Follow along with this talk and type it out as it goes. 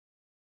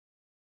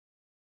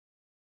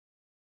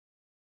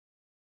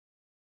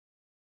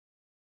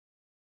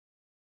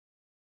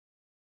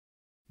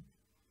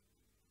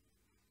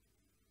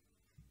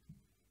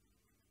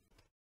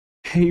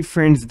Hey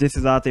friends, this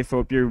is Atif.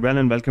 Hope you're well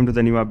and welcome to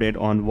the new update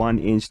on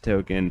 1-inch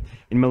token.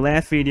 In my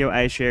last video,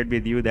 I shared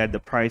with you that the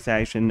price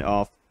action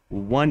of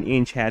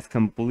 1-inch has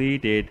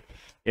completed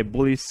a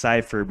bullish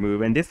cipher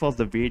move, and this was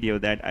the video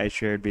that I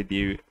shared with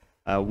you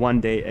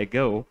one day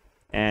ago.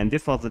 And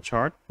this was the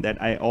chart that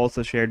I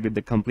also shared with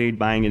the complete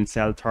buying and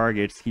sell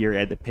targets here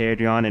at the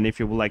Patreon. And if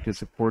you would like to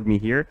support me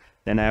here,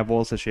 then I have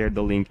also shared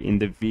the link in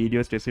the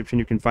video's description.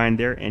 You can find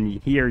there,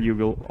 and here you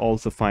will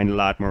also find a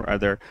lot more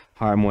other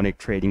harmonic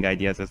trading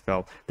ideas as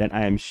well that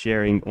I am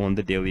sharing on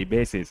the daily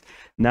basis.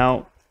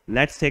 Now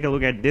let's take a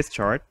look at this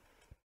chart,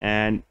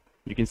 and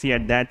you can see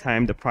at that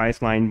time the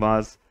price line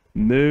was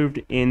moved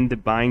in the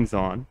buying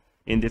zone,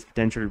 in this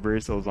potential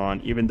reversal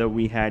zone, even though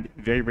we had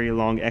very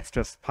long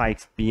extra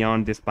spikes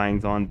beyond this buying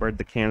zone, but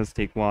the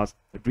candlestick was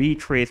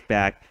retraced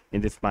back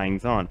in this buying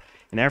zone.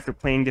 And after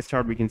playing this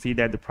chart, we can see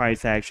that the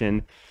price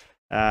action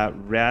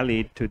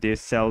rallied to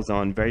this sell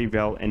zone very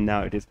well, and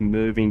now it is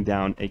moving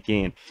down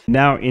again.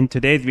 Now in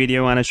today's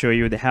video, I want to show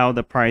you how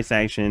the price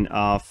action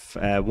of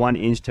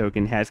 1-inch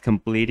token has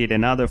completed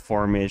another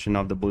formation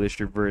of the bullish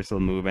reversal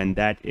move, and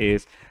that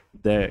is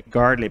the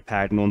LBRY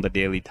pattern on the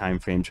daily time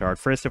frame chart.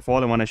 First of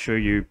all, I want to show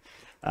you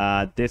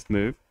this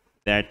move,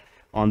 that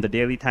on the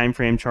daily time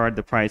frame chart,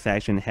 the price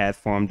action has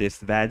formed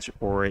this wedge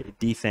or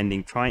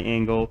descending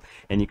triangle,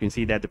 and you can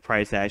see that the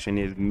price action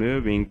is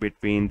moving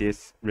between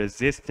this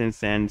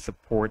resistance and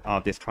support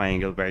of this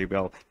triangle very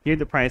well. Here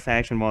the price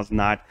action was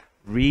not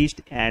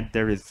reached at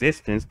the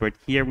resistance, but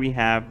here we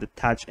have the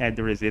touch at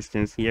the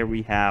resistance, here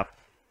we have,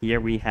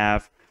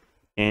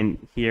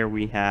 and here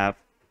we have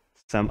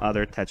some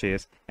other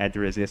touches at the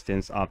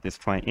resistance of this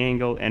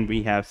triangle, and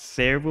we have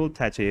several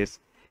touches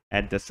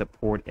at the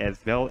support as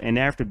well. And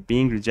after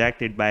being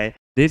rejected by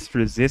this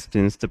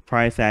resistance, the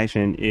price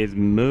action is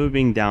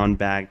moving down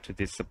back to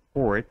this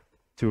support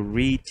to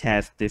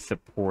retest this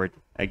support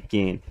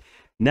again.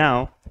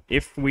 Now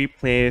if we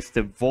place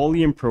the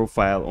volume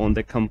profile on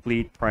the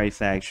complete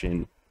price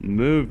action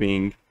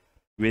moving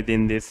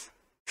within this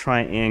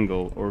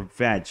triangle or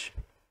wedge,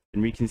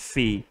 and we can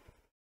see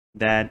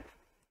that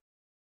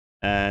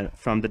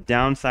from the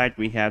downside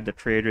we have the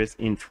trader's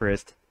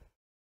interest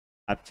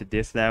up to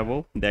this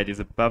level that is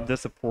above the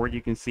support,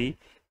 you can see,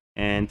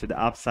 and to the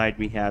upside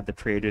we have the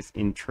trader's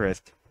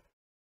interest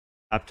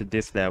up to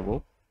this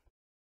level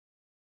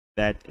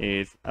that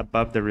is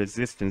above the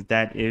resistance.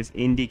 That is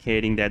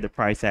indicating that the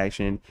price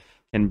action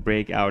can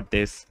break out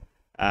this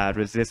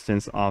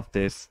resistance of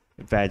this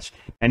wedge,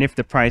 and if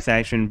the price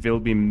action will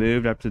be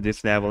moved up to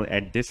this level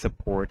at this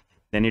support,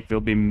 then it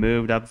will be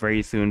moved up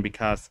very soon,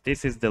 because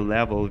this is the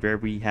level where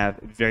we have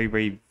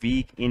very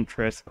weak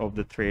interest of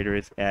the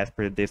traders as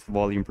per this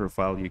volume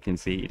profile. You can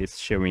see it is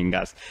showing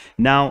us.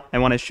 Now I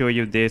want to show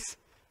you this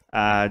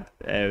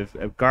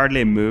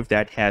LBRY move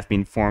that has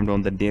been formed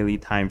on the daily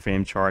time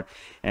frame chart,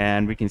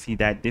 and we can see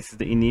that this is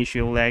the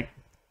initial leg,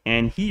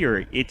 and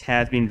here it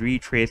has been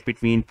retraced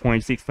between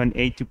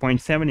 0.618 to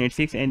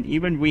 0.786, and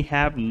even we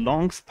have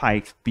long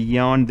spikes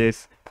beyond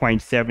this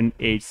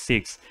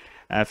 0.786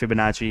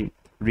 Fibonacci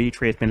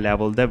retracement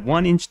level. The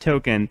 1-inch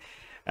token,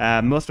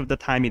 most of the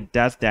time it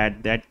does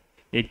that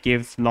it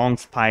gives long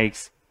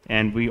spikes,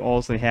 and we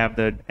also have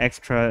the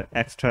extra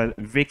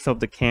wicks of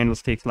the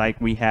candlesticks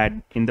like we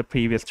had in the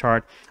previous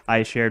chart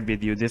I shared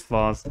with you. This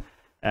was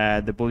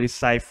the bullish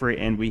cipher,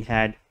 and we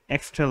had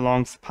extra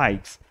long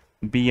spikes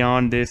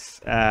beyond this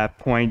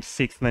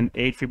 0.618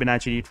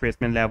 Fibonacci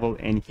retracement level,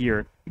 and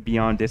here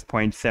beyond this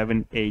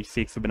 0.786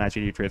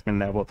 Fibonacci retracement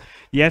level.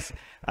 Yes,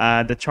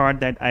 the chart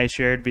that I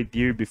shared with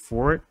you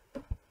before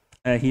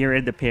here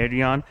at the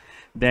Patreon,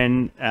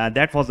 then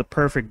that was a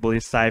perfect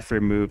bullish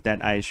cipher move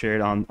that I shared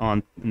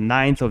on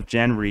 9th of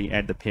January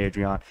at the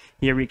Patreon.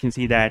 Here we can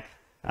see that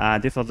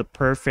this was a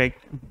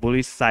perfect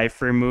bullish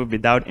cipher move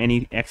without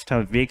any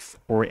extra wicks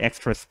or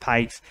extra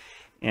spikes,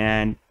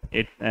 and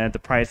the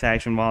price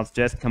action was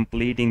just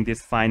completing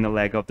this final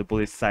leg of the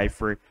bullish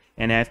cipher.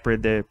 And as per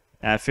the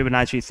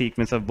Fibonacci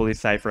sequence of bullish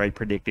cipher, I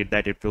predicted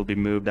that it will be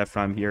moved up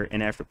from here,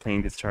 and after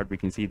playing this chart we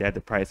can see that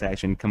the price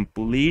action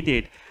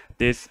completed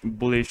this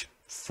bullish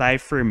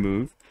cipher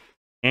move,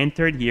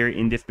 entered here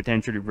in this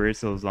potential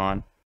reversal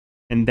zone,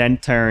 and then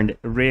turned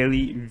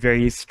really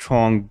very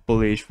strong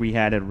bullish. We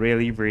had a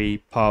really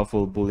very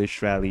powerful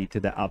bullish rally to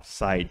the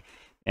upside,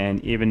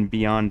 and even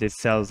beyond this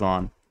sell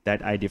zone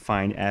that I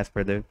defined as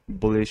per the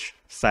bullish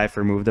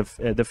cipher move, the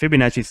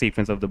Fibonacci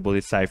sequence of the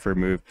bullish cipher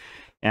move.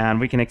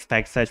 And we can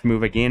expect such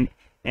move again.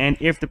 And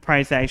if the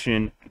price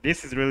action,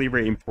 this is really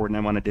very important, I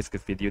want to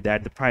discuss with you,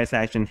 that the price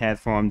action has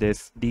formed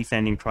this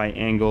descending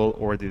triangle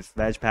or this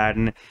wedge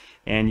pattern,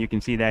 and you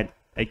can see that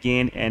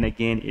again and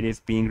again it is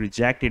being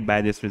rejected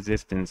by this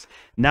resistance.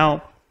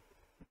 Now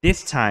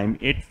this time,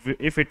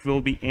 if it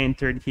will be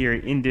entered here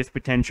in this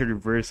potential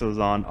reversal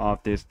zone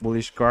of this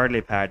bullish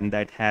LBRY pattern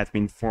that has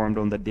been formed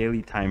on the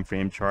daily time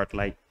frame chart,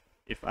 like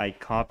if I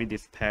copy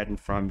this pattern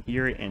from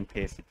here and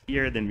paste it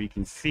here, then we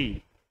can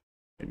see,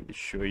 let me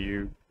show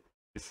you,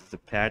 this is the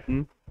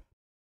pattern,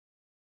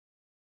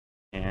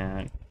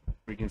 and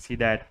we can see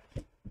that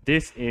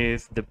this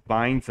is the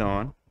buying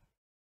zone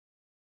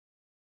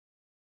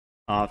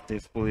of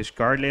this bullish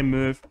candle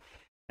move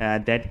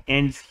that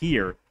ends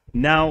here.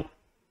 Now,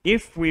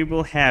 if we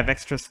will have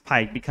extra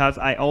spike, because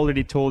I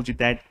already told you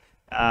that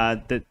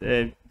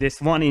this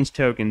 1-inch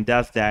token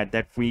does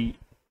that we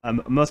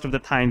most of the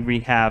time we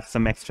have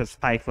some extra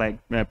spike, like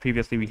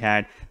previously we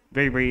had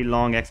very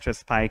long extra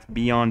spikes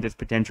beyond this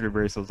potential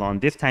reversal zone.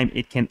 This time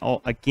it can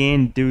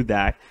again do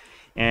that.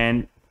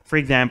 And for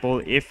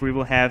example, if we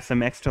will have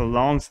some extra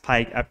long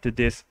spike up to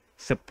this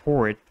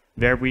support,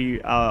 where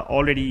we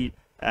already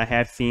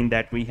have seen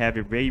that we have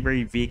a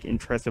very weak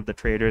interest of the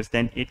traders,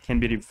 then it can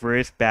be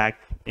reversed back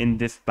in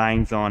this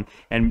buying zone,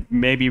 and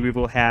maybe we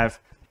will have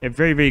a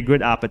very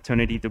good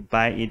opportunity to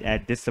buy it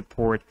at this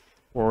support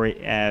or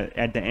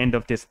at the end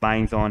of this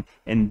buying zone,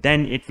 and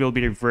then it will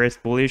be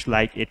reversed bullish,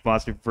 like it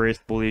was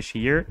reversed bullish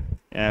here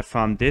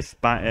from this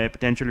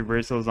potential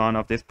reversal zone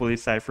of this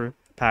bullish cipher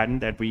pattern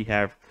that we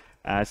have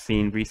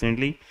seen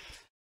recently.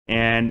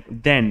 And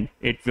then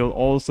it will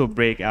also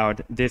break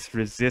out this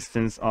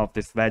resistance of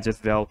this wedge as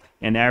well,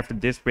 and after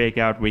this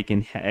breakout we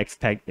can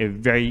expect a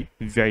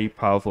very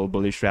powerful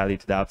bullish rally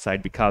to the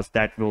upside, because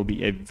that will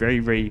be a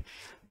very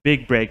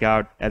big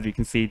breakout. As we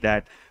can see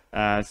that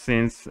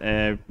since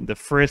the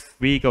first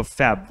week of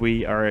Feb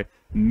we are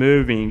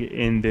moving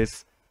in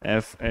this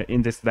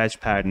wedge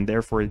pattern.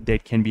 Therefore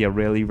that can be a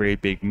very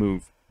big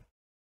move.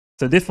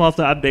 So this was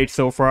the update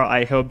so far.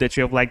 I hope that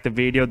you have liked the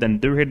video. Then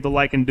do hit the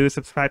like and do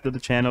subscribe to the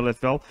channel as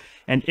well.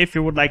 And if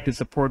you would like to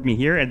support me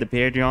here at the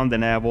Patreon,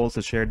 then I have also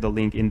shared the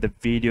link in the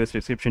video's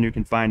description. You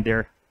can find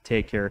there.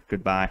 Take care.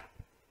 Goodbye.